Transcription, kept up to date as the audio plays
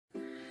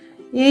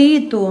E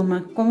aí,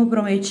 turma, como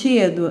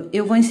prometido,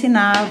 eu vou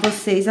ensinar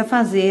vocês a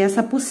fazer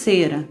essa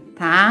pulseira,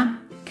 tá?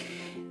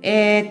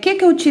 Que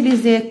eu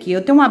utilizei aqui?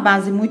 Eu tenho uma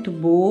base muito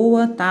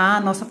boa,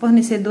 tá? Nossa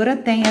fornecedora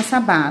tem essa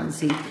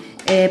base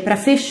para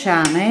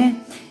fechar, né?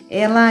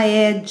 Ela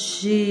é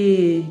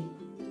de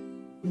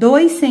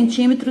 2,5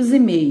 centímetros,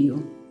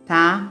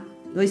 tá?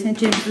 2,5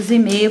 centímetros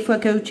foi a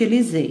que eu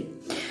utilizei.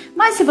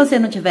 Mas se você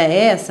não tiver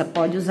essa,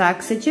 pode usar a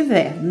que você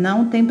tiver,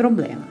 não tem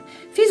problema.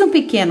 Fiz um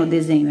pequeno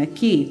desenho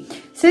aqui,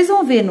 vocês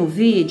vão ver no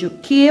vídeo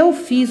que eu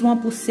fiz uma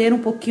pulseira um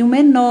pouquinho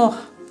menor,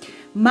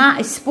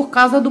 mas por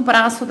causa do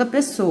braço da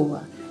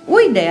pessoa. O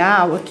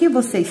ideal é que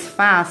vocês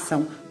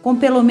façam com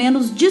pelo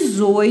menos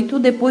 18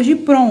 depois de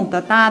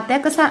pronta, tá? Até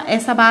com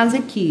essa base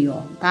aqui,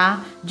 ó,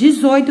 tá?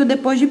 18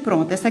 depois de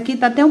pronta. Essa aqui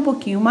tá até um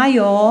pouquinho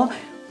maior,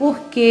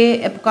 porque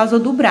é por causa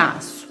do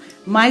braço.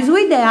 Mas o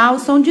ideal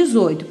são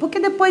 18, porque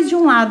depois de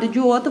um lado e de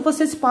outro,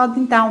 vocês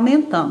podem estar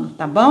aumentando,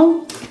 tá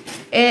bom?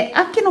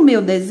 Aqui no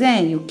meu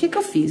desenho, o que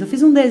eu fiz? Eu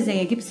fiz um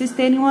desenho aqui pra vocês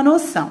terem uma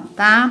noção,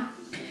 tá?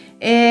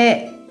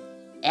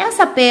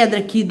 Essa pedra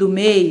aqui do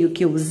meio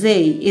que eu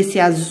usei, esse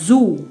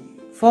azul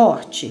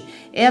forte,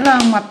 ela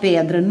é uma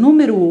pedra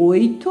número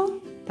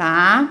 8,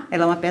 tá?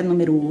 Ela é uma pedra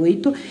número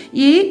 8.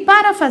 E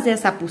para fazer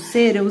essa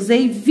pulseira, eu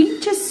usei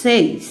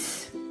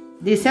 26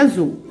 desse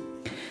azul.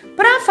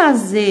 Para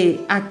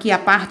fazer aqui a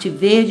parte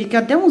verde, que é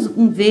até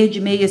um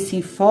verde meio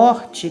assim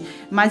forte,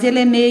 mas ele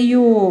é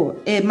meio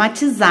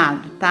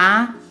matizado,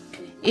 tá?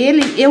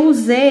 Eu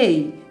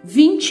usei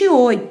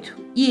 28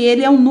 e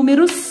ele é um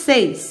número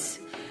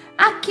 6.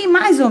 Aqui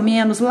mais ou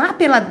menos, lá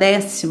pela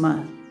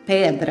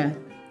 10ª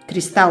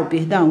cristal,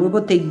 perdão, eu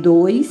botei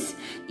 2.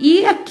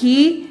 E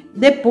aqui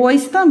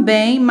depois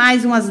também,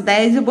 mais umas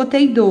 10 eu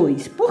botei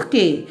 2. Por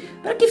quê?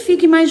 Para que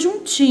fique mais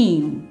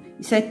juntinho.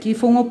 Isso aqui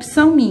foi uma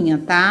opção minha,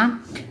 tá?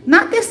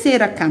 Na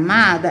terceira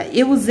camada,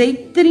 eu usei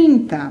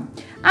 30.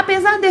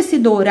 Apesar desse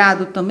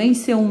dourado também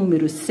ser um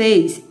número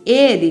 6,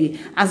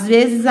 ele, às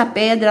vezes a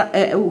pedra,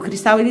 o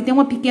cristal, ele tem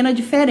uma pequena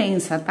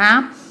diferença,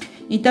 tá?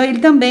 Então, ele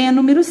também é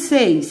número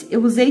 6.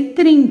 Eu usei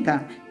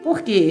 30,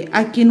 porque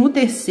aqui no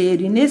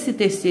terceiro e nesse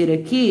terceiro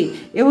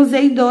aqui, eu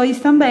usei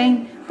 2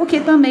 também, porque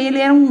também ele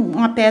era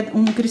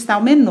um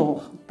cristal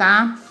menor,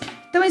 tá?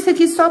 Então, esse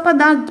aqui só para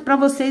dar para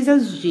vocês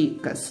as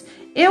dicas.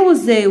 Eu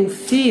usei o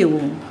fio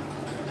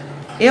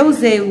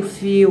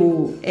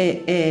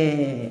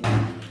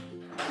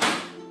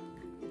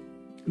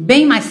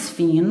bem mais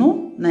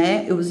fino,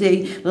 né? Eu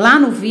usei, lá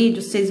no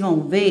vídeo vocês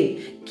vão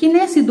ver que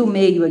nesse do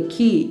meio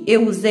aqui,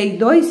 eu usei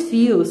 2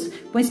 fios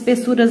com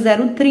espessura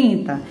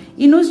 0,30.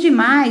 E nos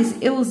demais,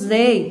 eu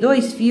usei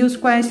 2 fios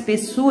com a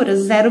espessura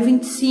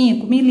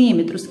 0,25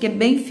 milímetros, que é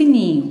bem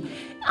fininho.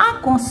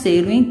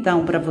 Aconselho,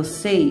 então, para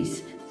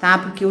vocês, tá?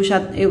 Porque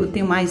eu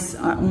tenho mais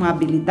uma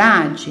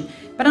habilidade,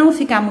 para não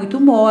ficar muito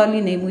mole,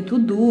 nem muito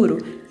duro,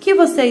 que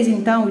vocês,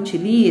 então,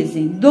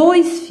 utilizem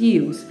 2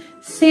 fios,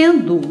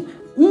 sendo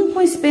um com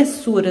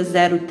espessura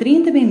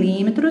 0,30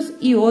 milímetros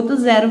e outro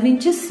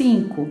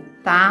 0,25,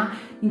 tá?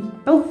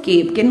 Por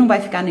quê? Porque ele não vai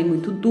ficar nem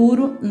muito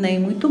duro, nem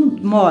muito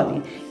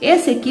mole.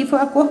 Esse aqui foi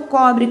a cor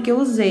cobre que eu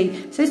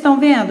usei. Vocês estão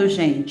vendo,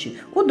 gente?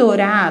 O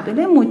dourado, ele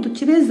é muito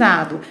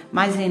utilizado,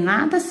 mas em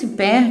nada se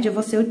perde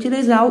você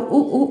utilizar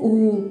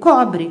o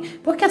cobre,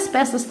 porque as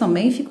peças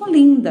também ficam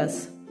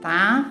lindas,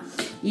 tá?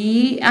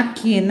 E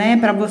aqui, né,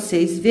 para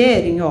vocês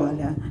verem,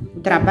 olha, o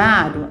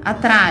trabalho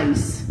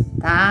atrás,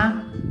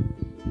 tá?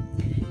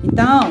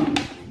 Então,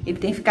 ele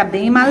tem que ficar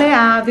bem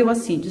maleável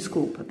assim,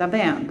 desculpa, tá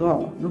vendo?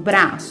 Ó, no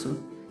braço,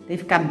 tem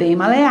que ficar bem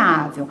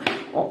maleável.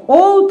 Ó,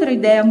 outra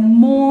ideia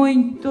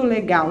muito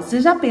legal,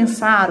 vocês já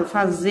pensaram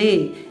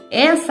fazer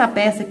essa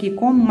peça aqui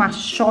como uma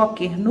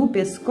choker no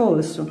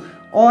pescoço?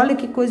 Olha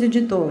que coisa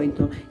de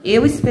doido.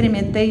 Eu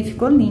experimentei e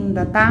ficou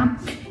linda, tá?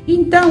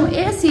 Então,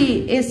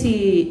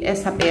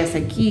 essa peça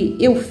aqui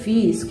eu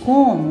fiz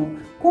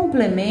como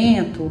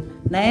complemento,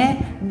 né,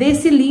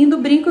 desse lindo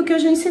brinco que eu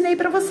já ensinei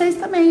pra vocês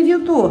também,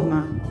 viu,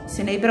 turma?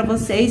 Ensinei pra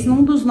vocês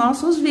num dos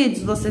nossos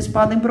vídeos, vocês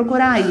podem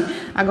procurar aí.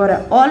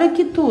 Agora, olha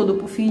que tudo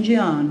pro fim de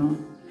ano.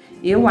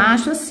 Eu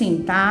acho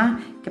assim, tá?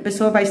 Que a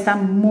pessoa vai estar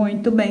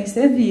muito bem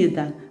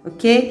servida,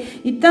 ok?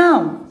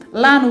 Então,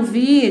 lá no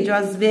vídeo,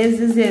 às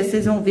vezes,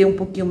 vocês vão ver um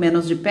pouquinho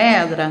menos de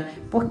pedra,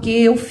 porque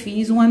eu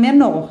fiz uma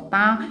menor,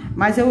 tá?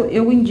 Mas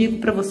eu indico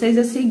pra vocês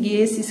a seguir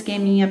esse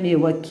esqueminha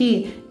meu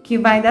aqui, que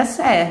vai dar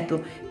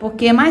certo.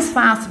 Porque é mais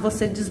fácil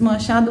você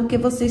desmanchar do que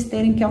vocês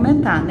terem que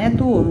aumentar, né,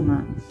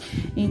 turma?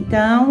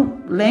 Então,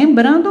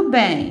 lembrando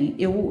bem,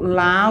 eu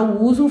lá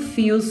uso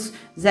fios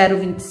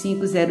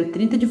 0,25,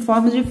 0,30 de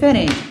formas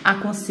diferentes.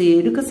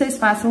 Aconselho que vocês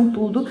façam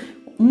tudo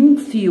um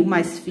fio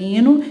mais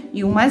fino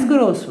e um mais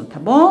grosso, tá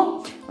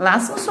bom? Lá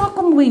são só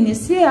como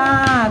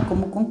iniciar,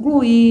 como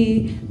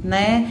concluir,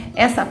 né?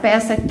 Essa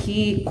peça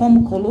aqui,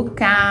 como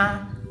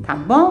colocar, tá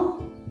bom?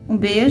 Um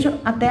beijo,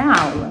 até a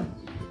aula.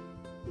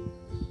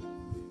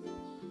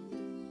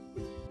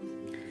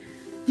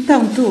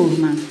 Então,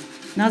 turma,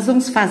 nós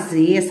vamos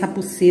fazer essa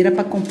pulseira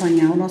para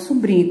acompanhar o nosso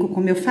brinco,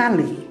 como eu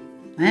falei,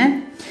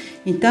 né?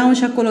 Então, eu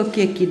já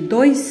coloquei aqui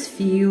 2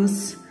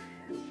 fios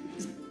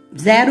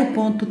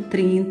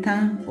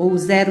 0,30 ou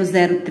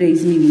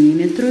 0,03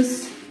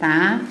 milímetros,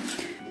 tá?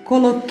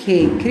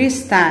 Coloquei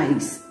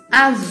cristais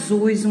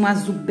azuis, um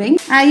azul bem...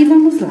 Aí,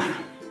 vamos lá.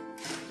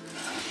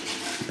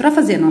 Pra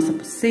fazer a nossa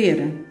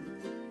pulseira,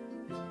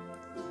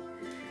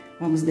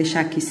 vamos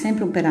deixar aqui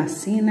sempre um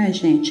pedacinho, né,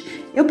 gente?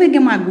 Eu peguei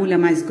uma agulha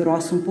mais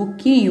grossa um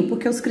pouquinho,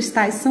 porque os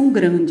cristais são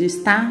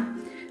grandes, tá?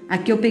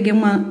 Aqui eu peguei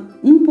uma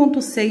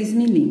 1,6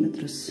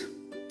 milímetros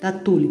da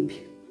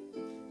Tulip.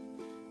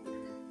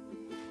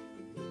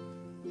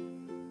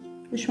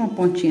 Deixa uma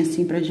pontinha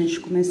assim pra gente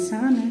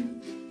começar, né?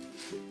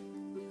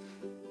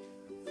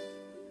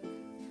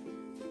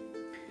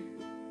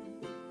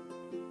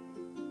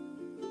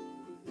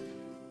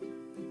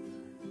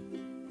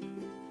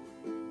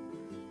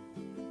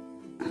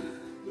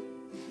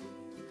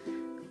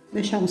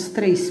 Deixar uns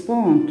 3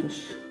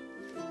 pontos.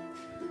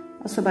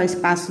 Vou sobrar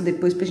espaço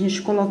depois pra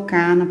gente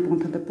colocar na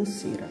ponta da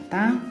pulseira,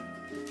 tá?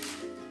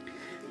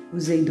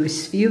 Usei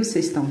 2 fios,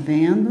 vocês estão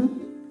vendo?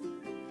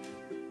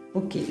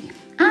 Ok.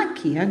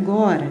 Aqui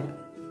agora,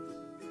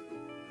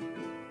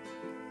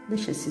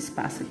 deixa esse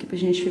espaço aqui pra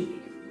gente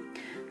ver.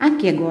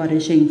 Aqui agora,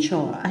 gente,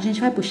 ó, a gente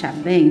vai puxar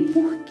bem,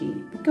 por quê?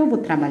 Porque eu vou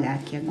trabalhar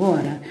aqui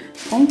agora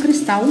com um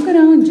cristal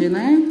grande,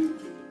 né?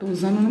 Tô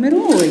usando o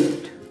número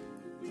 8.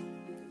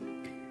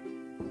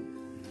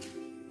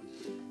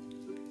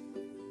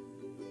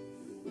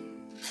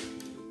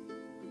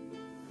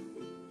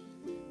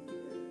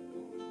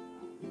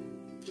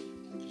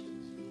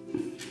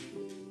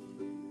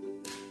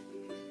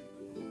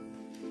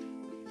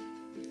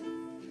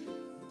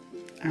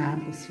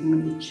 Abre esse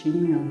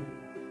bonitinho,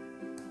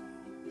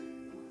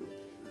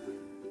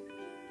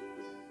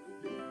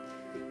 ó.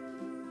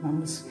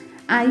 Vamos...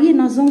 Aí,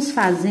 nós vamos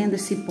fazendo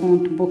esse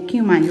ponto um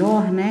pouquinho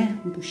maior, né?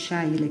 Vou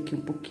puxar ele aqui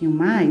um pouquinho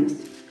mais,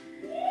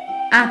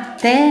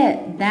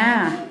 até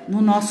dar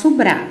no nosso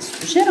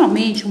braço.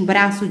 Geralmente, um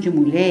braço de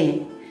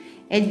mulher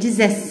é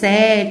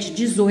 17,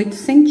 18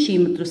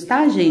 centímetros,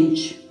 tá,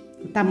 gente?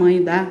 O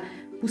tamanho da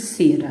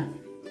pulseira.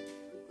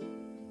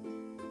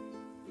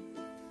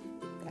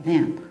 Tá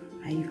vendo?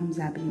 Aí, vamos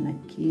abrindo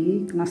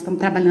aqui, nós estamos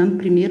trabalhando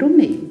primeiro o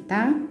meio,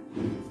 tá?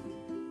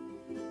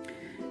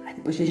 Aí,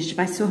 depois a gente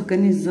vai se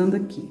organizando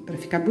aqui, pra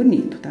ficar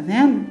bonito, tá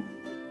vendo?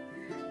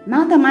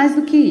 Nada mais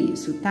do que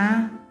isso,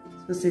 tá?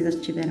 Se vocês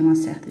tiverem uma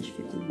certa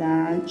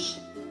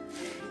dificuldade.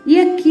 E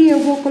aqui eu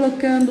vou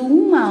colocando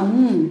um a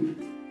um,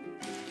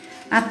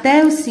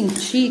 até eu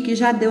sentir que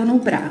já deu no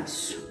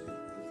braço.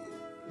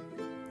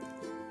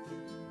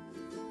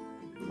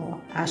 Ó,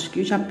 acho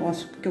que já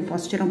posso, porque eu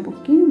posso tirar um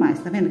pouquinho mais,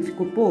 tá vendo que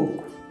ficou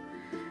pouco?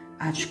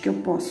 Acho que eu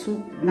posso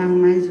dar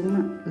mais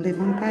uma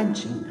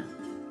levantadinha.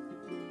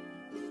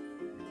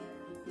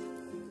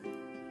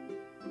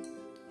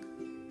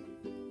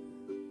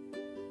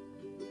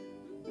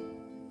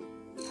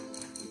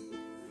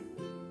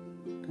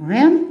 Tá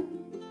vendo?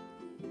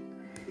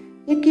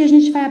 E aqui a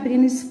gente vai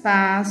abrindo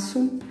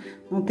espaço,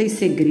 não tem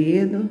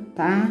segredo,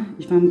 tá?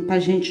 Vamos pra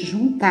gente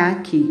juntar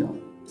aqui, ó,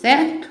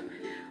 certo?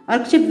 A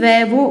hora que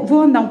tiver, vou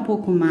andar um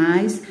pouco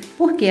mais,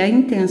 porque a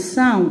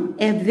intenção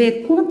é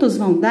ver quantos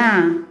vão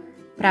dar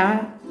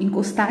pra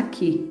encostar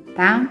aqui,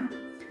 tá?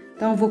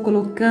 Então, eu vou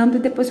colocando e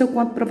depois eu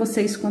conto pra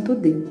vocês quanto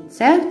deu,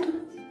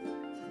 certo?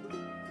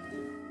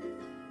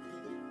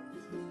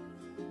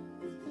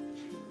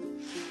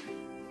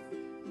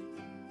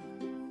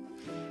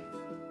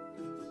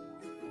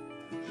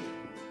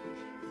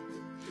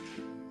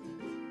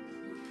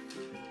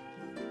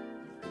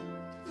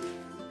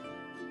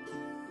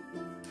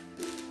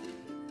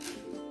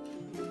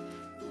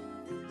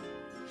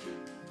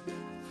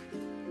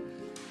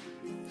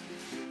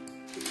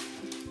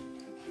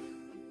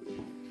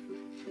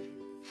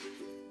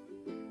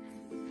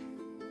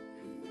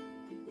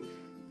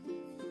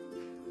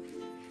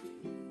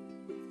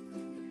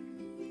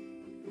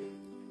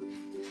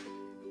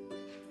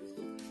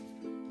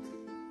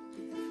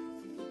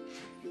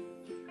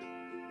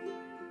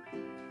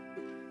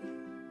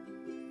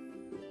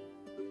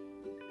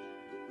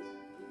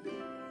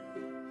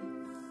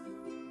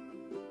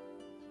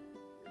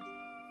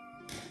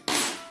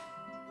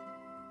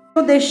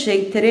 Eu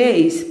deixei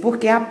 3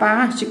 porque é a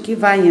parte que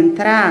vai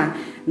entrar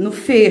no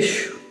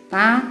fecho,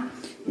 tá?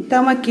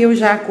 Então, aqui eu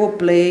já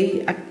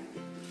acoplei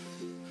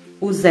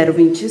o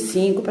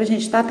 0,25 pra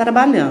gente tá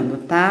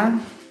trabalhando, tá?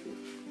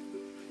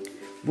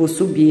 Vou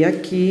subir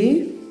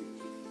aqui.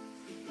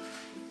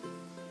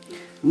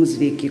 Vamos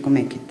ver aqui como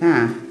é que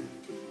tá.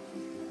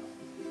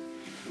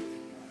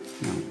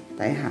 Não,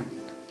 tá errado.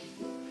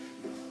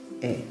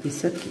 É,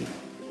 isso aqui,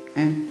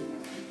 né?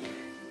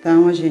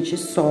 Então, a gente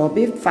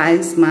sobe,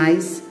 faz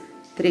mais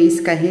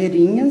 3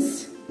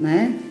 carreirinhas,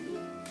 né?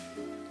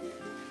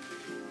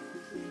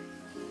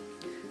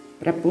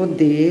 Para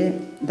poder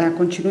dar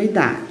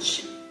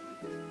continuidade.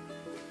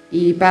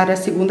 E para a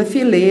segunda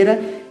fileira,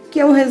 que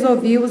eu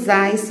resolvi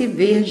usar esse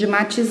verde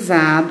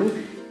matizado,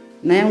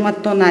 né? Uma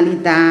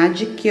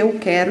tonalidade que eu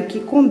quero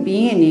que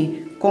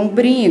combine com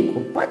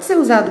brinco. Pode ser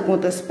usado com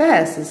outras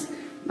peças,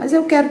 mas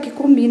eu quero que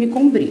combine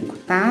com brinco,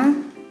 tá?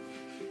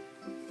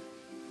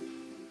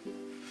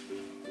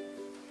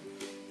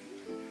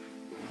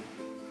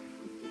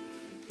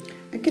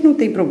 Aqui não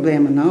tem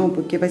problema não,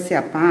 porque vai ser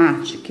a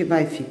parte que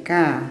vai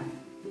ficar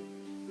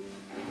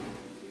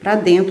pra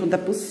dentro da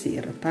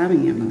pulseira, tá,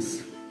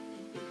 meninas?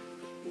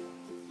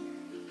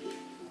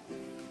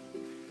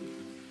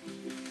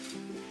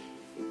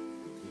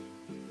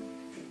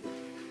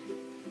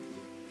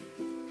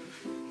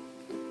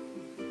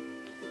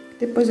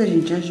 Depois a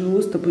gente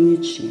ajusta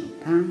bonitinho,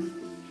 tá?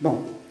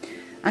 Bom,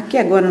 aqui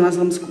agora nós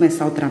vamos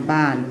começar o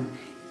trabalho.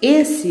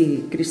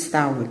 Esse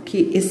cristal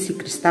aqui, esse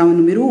cristal é o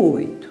número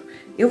 8.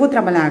 Eu vou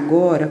trabalhar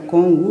agora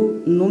com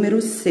o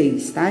número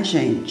 6, tá,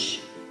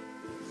 gente?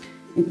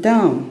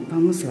 Então,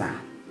 vamos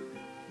lá.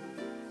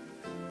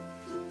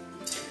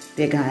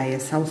 Pegar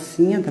essa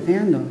alcinha, tá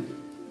vendo?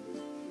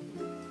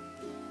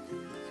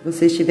 Se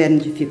vocês tiverem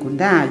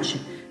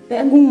dificuldade,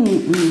 pega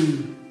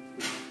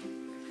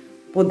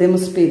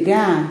podemos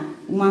pegar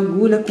uma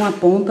agulha com a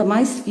ponta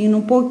mais fina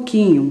um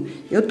pouquinho.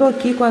 Eu tô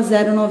aqui com a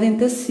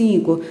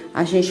 0,95.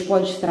 A gente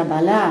pode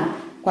trabalhar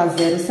com a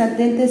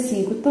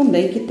 0,75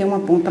 também, que tem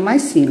uma ponta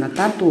mais fina,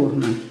 tá,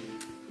 turma?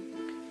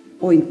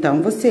 Ou então,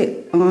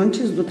 você,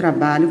 antes do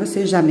trabalho,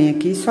 você já vem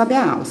aqui e sobe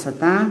a alça,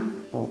 tá?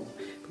 Ó,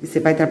 porque você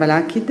vai trabalhar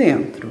aqui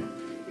dentro.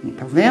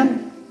 Tá vendo?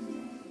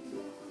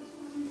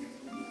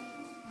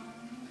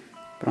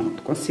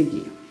 Pronto,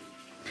 consegui.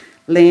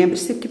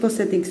 Lembre-se que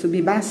você tem que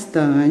subir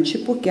bastante,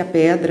 porque a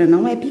pedra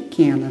não é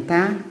pequena,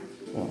 tá?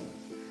 Ó,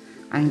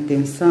 a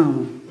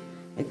intenção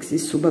é que se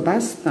suba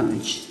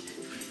bastante.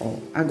 Ó,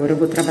 agora eu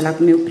vou trabalhar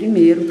com o meu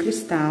primeiro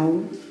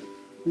cristal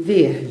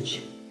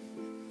verde.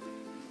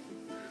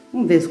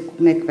 Vamos ver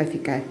como é que vai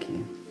ficar aqui.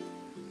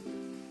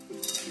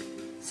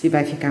 Se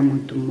vai ficar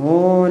muito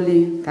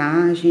mole,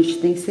 tá? A gente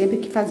tem sempre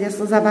que fazer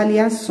essas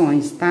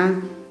avaliações,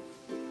 tá?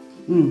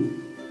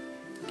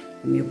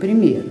 O meu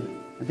primeiro,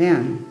 tá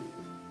vendo?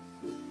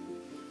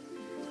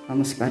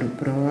 Vamos para o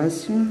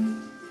próximo.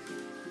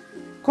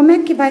 Como é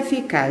que vai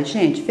ficar,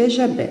 gente?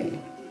 Veja bem.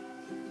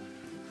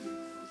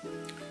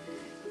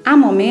 Há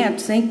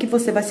momentos em que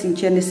você vai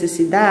sentir a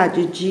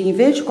necessidade de, em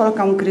vez de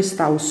colocar um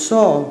cristal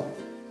só,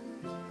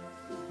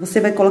 você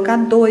vai colocar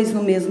 2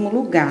 no mesmo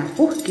lugar.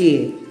 Por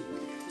quê?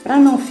 Para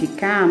não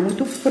ficar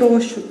muito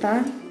frouxo,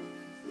 tá?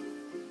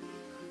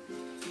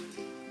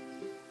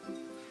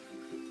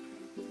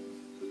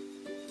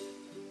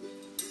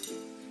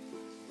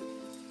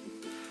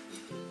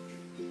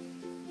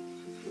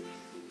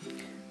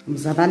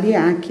 Vamos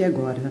avaliar aqui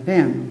agora, tá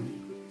vendo?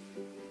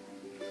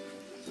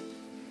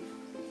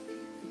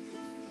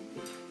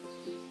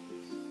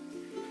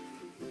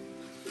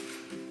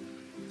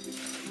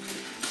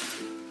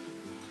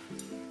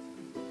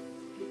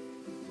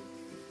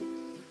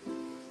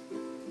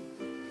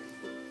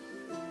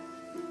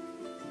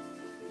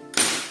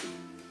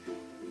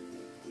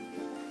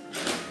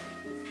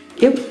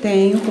 Eu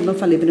tenho, como eu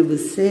falei pra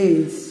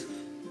vocês,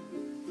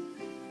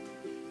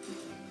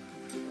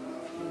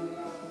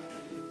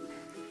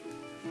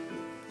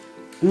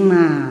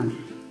 uma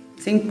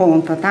sem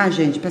ponta, tá,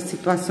 gente? Para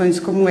situações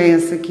como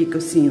essa aqui que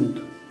eu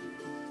sinto.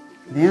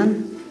 Tá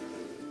vendo?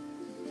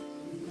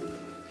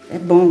 É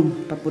bom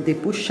para poder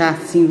puxar,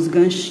 assim, os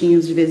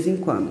ganchinhos de vez em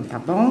quando, tá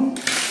bom?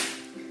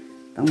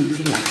 Então, vamos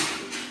lá.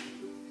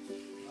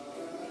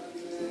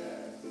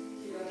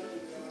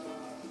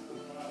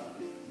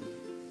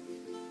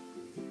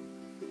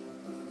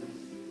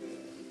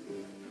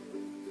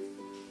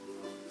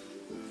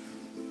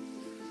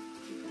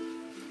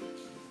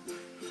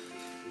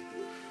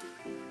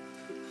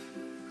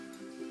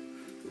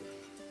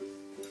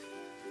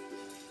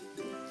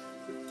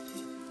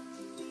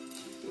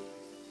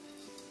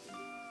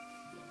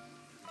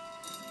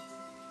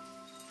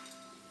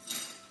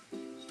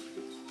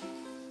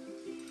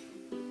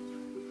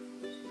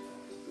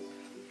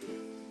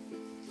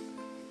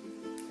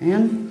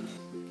 Vendo?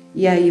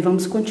 E aí,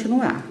 vamos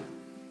continuar.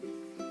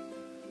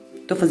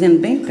 Tô fazendo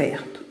bem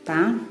perto,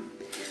 tá?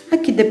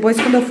 Aqui,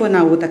 depois, quando eu for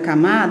na outra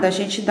camada, a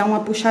gente dá uma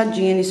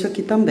puxadinha nisso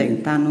aqui também,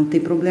 tá? Não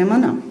tem problema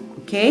não,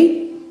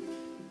 ok?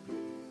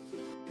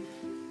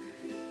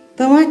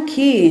 Então,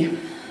 aqui,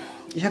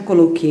 já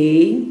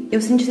coloquei.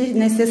 Eu senti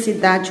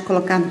necessidade de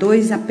colocar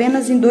 2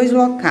 apenas em 2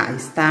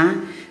 locais, tá?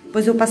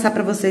 Depois eu vou passar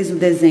pra vocês o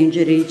desenho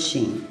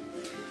direitinho.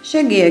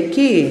 Cheguei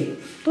aqui,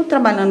 tô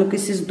trabalhando com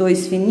esses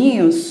 2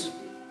 fininhos.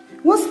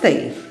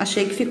 Gostei,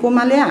 achei que ficou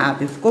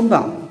maleável, ficou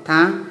bom,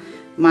 tá?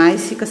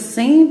 Mas fica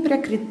sempre a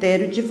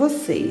critério de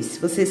vocês. Se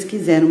vocês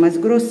quiserem mais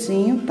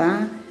grossinho,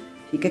 tá?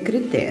 Fica a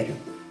critério.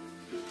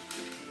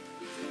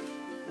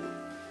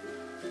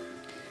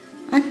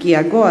 Aqui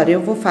agora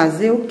eu vou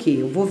fazer o quê?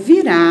 Eu vou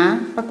virar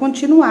para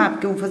continuar,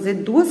 porque eu vou fazer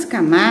 2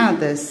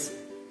 camadas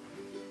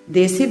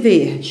desse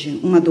verde.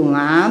 Uma de um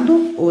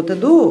lado, outra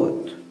do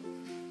outro.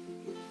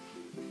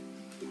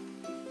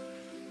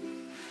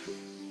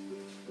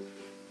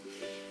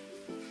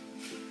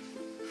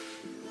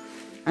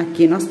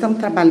 Aqui nós estamos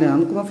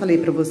trabalhando, como eu falei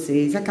pra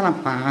vocês, aquela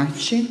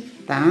parte,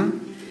 tá?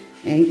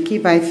 Em que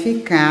vai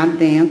ficar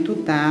dentro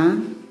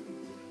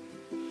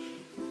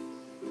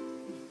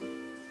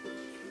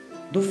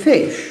do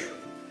fecho.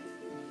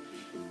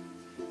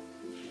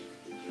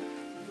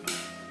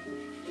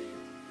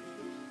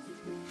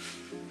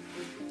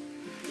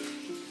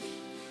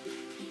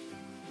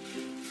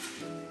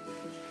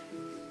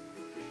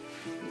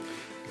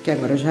 Que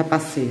agora eu já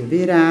passei a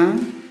virar.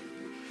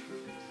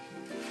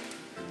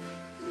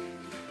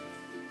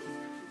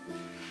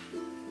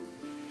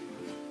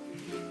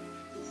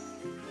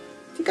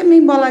 Fica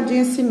meio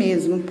emboladinho assim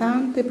mesmo, tá?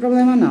 Não tem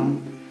problema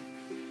não.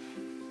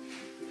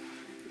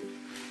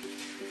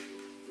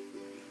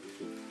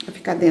 Vai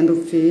ficar dentro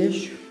do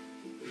fecho.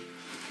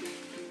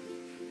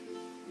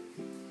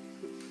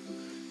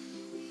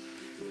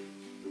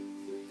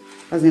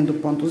 Fazendo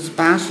pontos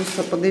baixos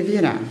para poder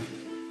virar.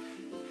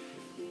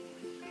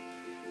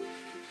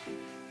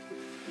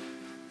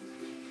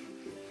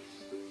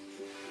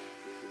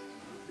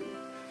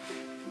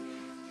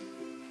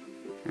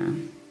 Tá?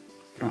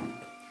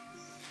 Pronto.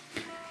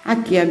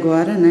 Aqui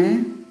agora,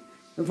 né,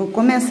 eu vou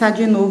começar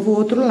de novo o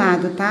outro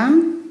lado, tá?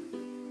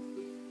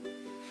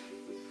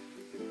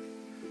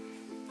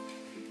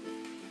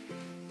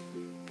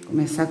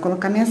 Começar a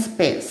colocar minhas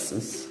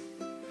peças.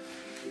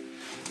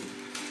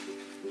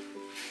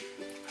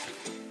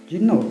 De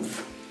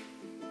novo.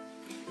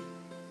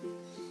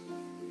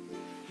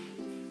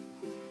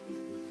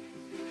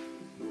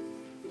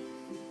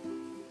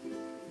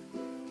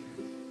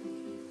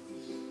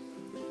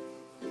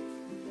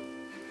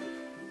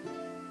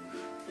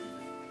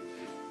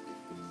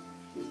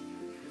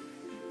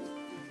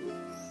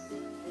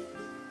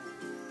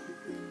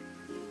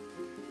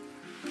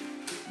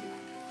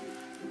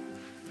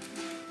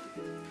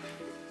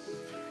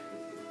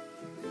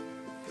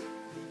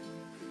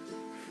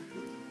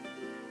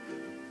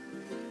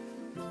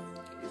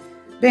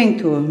 Bem,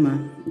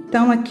 turma,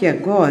 então aqui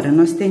agora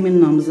nós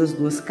terminamos as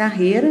duas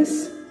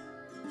carreiras,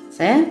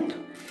 certo?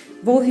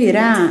 Vou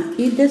virar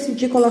e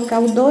decidir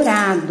colocar o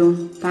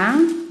dourado, tá?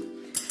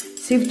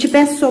 Se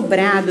tiver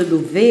sobrado do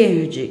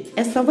verde,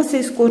 é só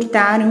vocês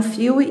cortarem o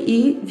fio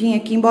e vir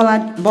aqui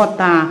embolar,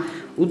 botar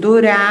o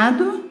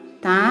dourado,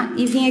 tá?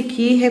 E vir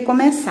aqui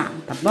recomeçar,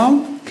 tá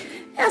bom?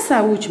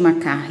 Essa última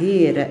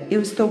carreira,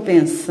 eu estou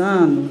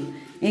pensando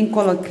em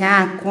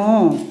colocar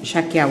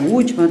já que é a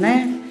última,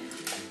 né?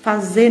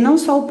 Fazer não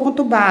só o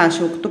ponto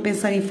baixo, eu tô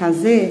pensando em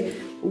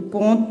fazer o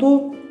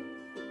ponto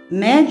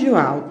médio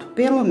alto,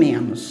 pelo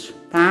menos,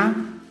 tá?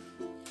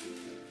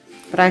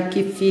 Pra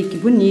que fique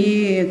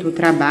bonito o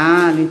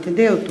trabalho,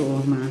 entendeu,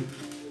 turma?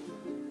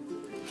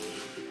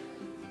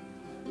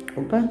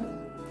 Opa,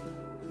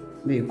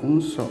 veio com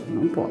o sol,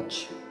 não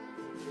pode.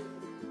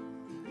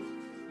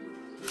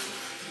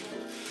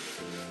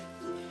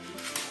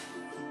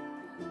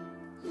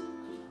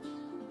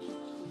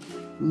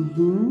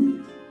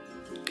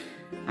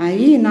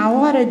 Aí, na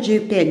hora de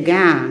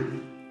pegar,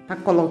 para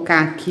colocar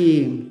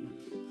aqui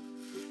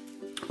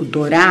o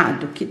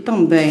dourado, que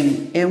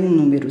também é um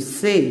número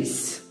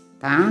 6,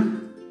 tá?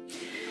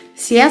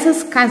 Se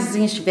essas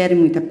casinhas estiverem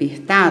muito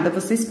apertadas,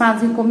 vocês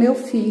fazem como eu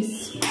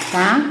fiz,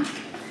 tá?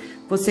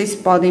 Vocês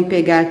podem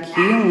pegar aqui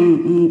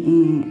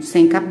um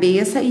sem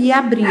cabeça e ir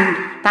abrindo,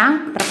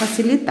 tá? Para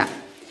facilitar.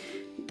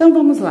 Então,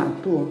 vamos lá,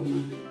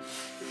 turma.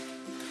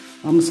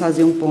 Vamos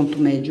fazer um ponto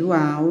médio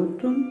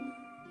alto.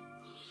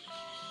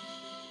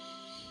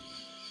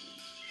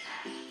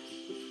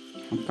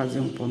 Vamos fazer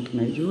um ponto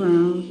médio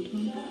alto,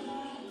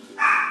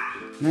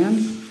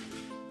 vendo?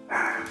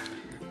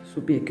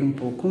 Subir aqui um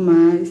pouco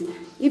mais.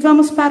 E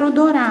vamos para o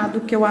dourado,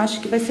 que eu acho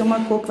que vai ser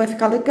uma cor que vai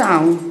ficar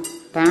legal,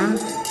 tá?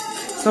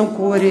 São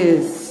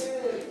cores...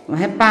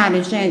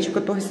 Reparem, gente, que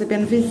eu tô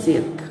recebendo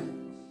visita.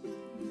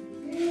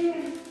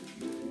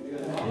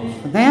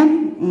 Tá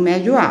vendo? Um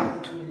médio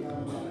alto.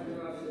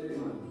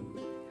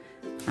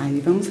 Aí,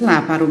 vamos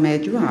lá para o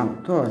médio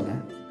alto,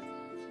 olha.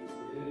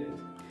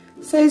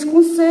 6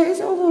 com 6,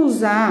 eu vou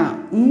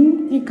usar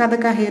um em cada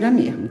carreira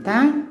mesmo,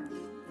 tá?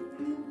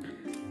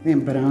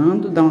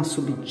 Lembrando, dá uma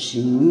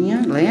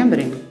subidinha,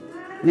 lembrem?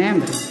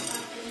 Lembrem?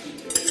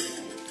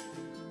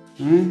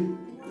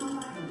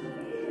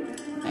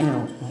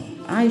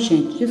 Ai,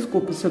 gente,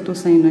 desculpa se eu tô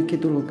saindo aqui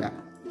do lugar.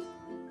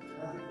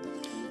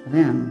 Tá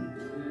vendo?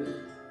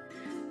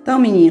 Então,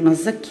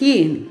 meninas,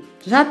 aqui,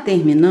 já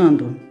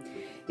terminando,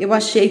 eu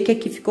achei que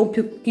aqui ficou um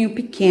pouquinho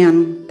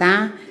pequeno,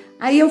 tá?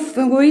 Aí eu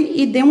fui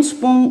e dei uns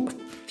pontos,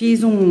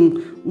 fiz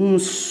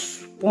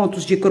uns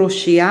pontos de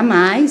crochê a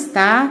mais,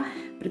 tá?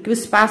 Para que o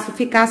espaço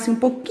ficasse um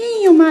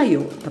pouquinho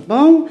maior, tá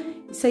bom?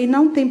 Isso aí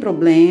não tem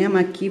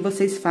problema, aqui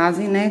vocês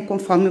fazem, né,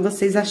 conforme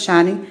vocês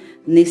acharem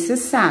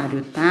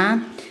necessário,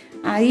 tá?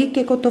 Aí, o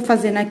que eu tô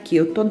fazendo aqui?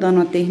 Eu tô dando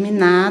uma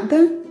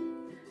terminada.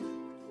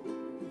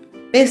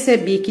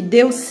 Percebi que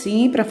deu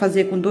sim para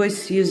fazer com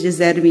 2 fios de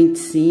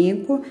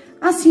 0,25,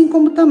 assim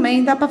como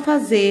também dá para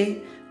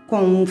fazer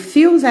com um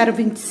fio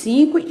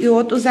 0,25 e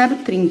outro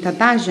 0,30,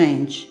 tá,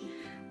 gente?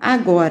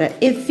 Agora,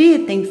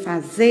 evitem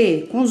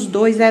fazer com os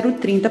dois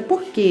 0,30,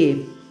 por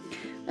quê?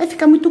 Vai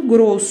ficar muito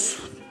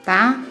grosso,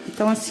 tá?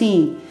 Então,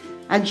 assim,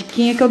 a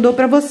diquinha que eu dou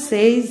pra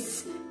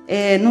vocês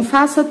não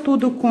faça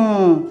tudo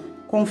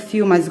com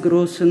fio mais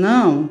grosso,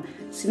 não.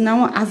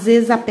 Senão, às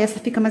vezes, a peça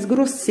fica mais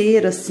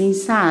grosseira, assim,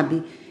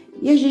 sabe?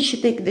 E a gente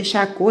tem que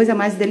deixar a coisa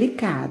mais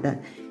delicada.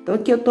 Então,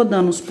 aqui eu tô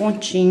dando os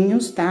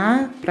pontinhos,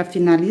 tá? Pra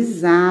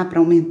finalizar, pra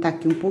aumentar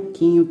aqui um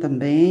pouquinho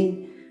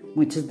também,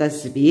 muitas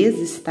das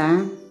vezes,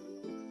 tá?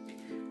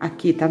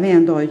 Aqui, tá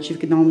vendo? Ó, eu tive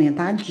que dar uma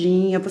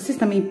aumentadinha. Vocês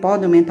também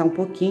podem aumentar um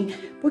pouquinho,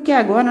 porque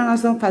agora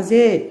nós vamos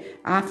fazer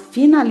a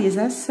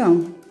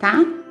finalização,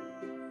 tá?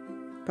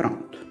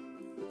 Pronto.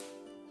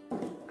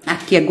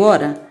 Aqui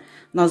agora,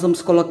 nós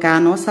vamos colocar a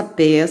nossa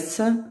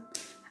peça.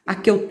 A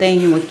que eu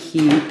tenho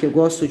aqui, que eu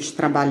gosto de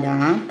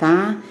trabalhar,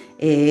 tá?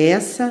 É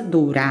essa,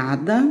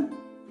 dourada,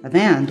 tá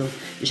vendo?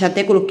 Já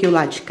até coloquei o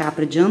lado de cá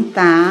pra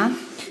adiantar.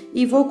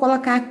 E vou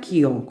colocar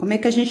aqui, ó. Como é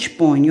que a gente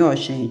põe, ó,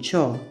 gente,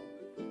 ó.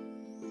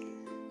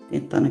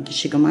 Tentando aqui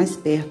chegar mais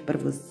perto pra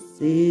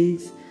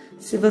vocês.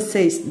 Se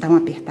vocês dão uma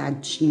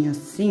apertadinha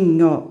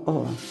assim, ó,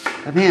 ó.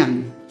 Tá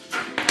vendo?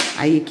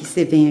 Aí aqui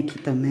você vem aqui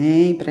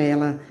também pra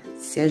ela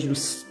se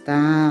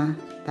ajustar,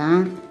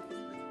 tá?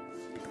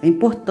 É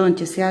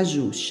importante esse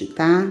ajuste,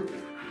 tá?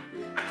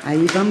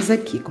 Aí, vamos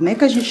aqui. Como é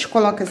que a gente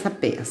coloca essa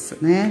peça,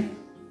 né?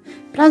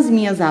 Para as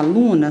minhas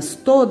alunas,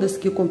 todas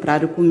que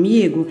compraram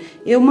comigo,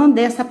 eu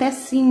mandei essa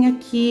pecinha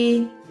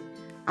aqui.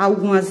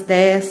 Algumas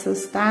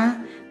dessas,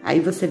 tá? Aí,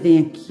 você vem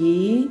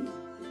aqui,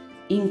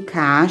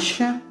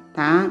 encaixa,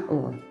 tá?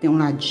 Ó, tem um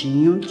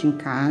ladinho de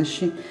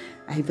encaixe.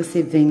 Aí,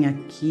 você vem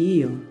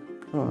aqui,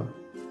 ó.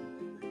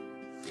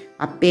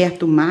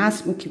 Aperta o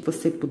máximo que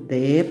você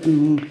puder, pra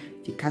não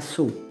ficar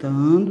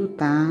soltando,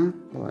 tá?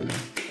 Olha.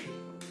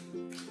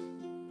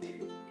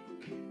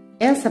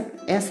 Essa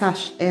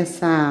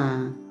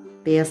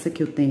peça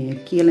que eu tenho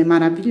aqui, ela é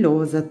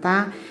maravilhosa,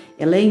 tá?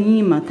 Ela é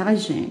imã, tá,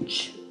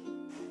 gente?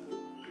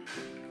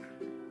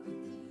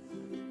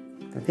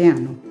 Tá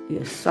vendo?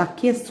 Isso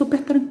aqui é super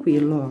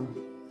tranquilo,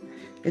 ó.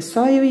 É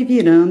só eu ir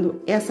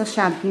virando. Essa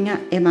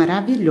chavinha é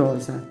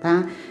maravilhosa,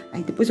 tá?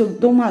 Aí depois eu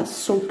dou uma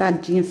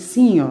soltadinha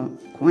assim, ó,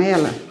 com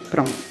ela.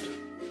 Pronto.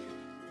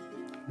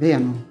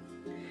 Vendo?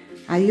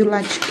 Aí, o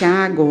lado de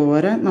cá,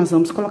 agora, nós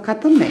vamos colocar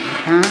também,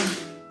 tá?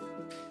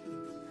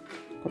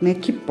 Como é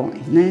que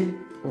põe, né?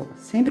 Ó,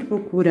 sempre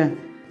procura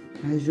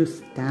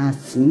ajustar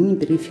assim,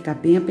 pra ele ficar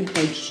bem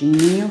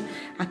apertadinho.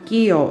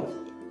 Aqui, ó,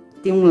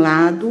 tem um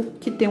lado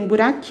que tem um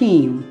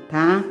buraquinho,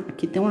 tá?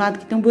 Aqui tem um lado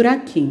que tem um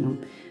buraquinho.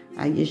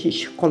 Aí, a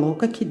gente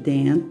coloca aqui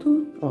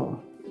dentro, ó.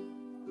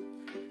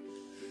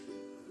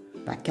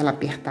 Dá aquela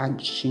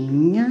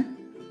apertadinha.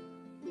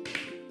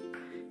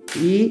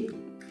 E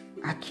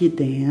aqui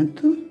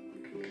dentro...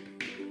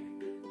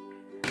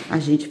 a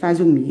gente faz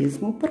o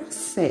mesmo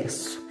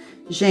processo.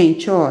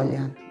 Gente,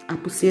 olha, a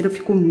pulseira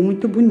ficou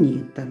muito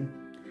bonita.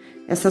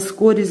 Essas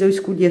cores eu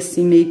escolhi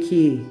assim meio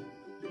que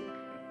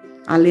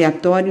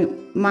aleatório,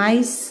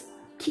 mas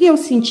que eu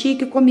senti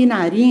que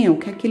combinariam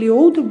com aquele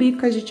outro bico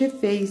que a gente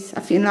fez.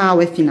 Afinal,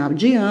 é final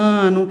de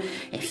ano,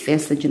 é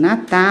festa de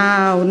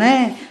Natal,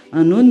 né?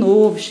 Ano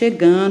novo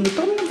chegando,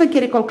 todo mundo vai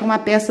querer colocar uma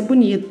peça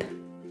bonita.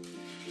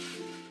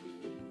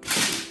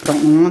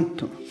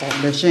 Pronto,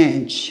 olha,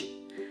 gente.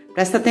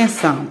 Presta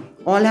atenção,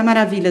 olha a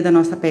maravilha da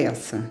nossa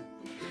peça.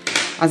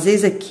 Às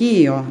vezes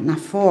aqui, ó, na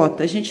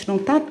foto, a gente não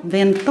tá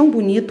vendo tão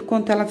bonito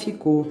quanto ela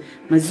ficou.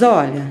 Mas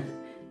olha,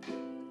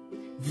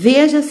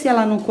 veja se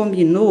ela não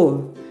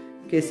combinou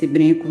com esse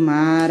brinco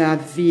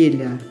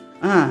maravilha.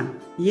 Ah,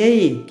 e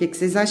aí, o que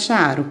vocês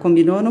acharam?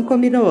 Combinou ou não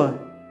combinou?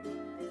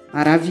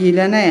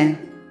 Maravilha, né?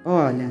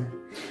 Olha,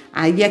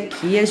 aí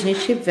aqui a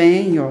gente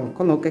vem, ó,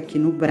 coloca aqui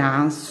no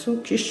braço,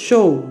 que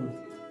show!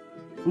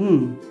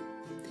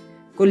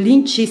 Ficou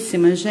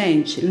lindíssima,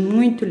 gente,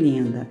 muito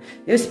linda.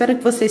 Eu espero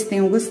que vocês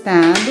tenham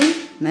gostado,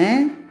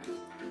 né?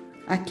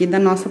 Aqui da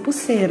nossa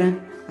pulseira.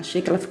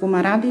 Achei que ela ficou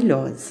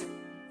maravilhosa.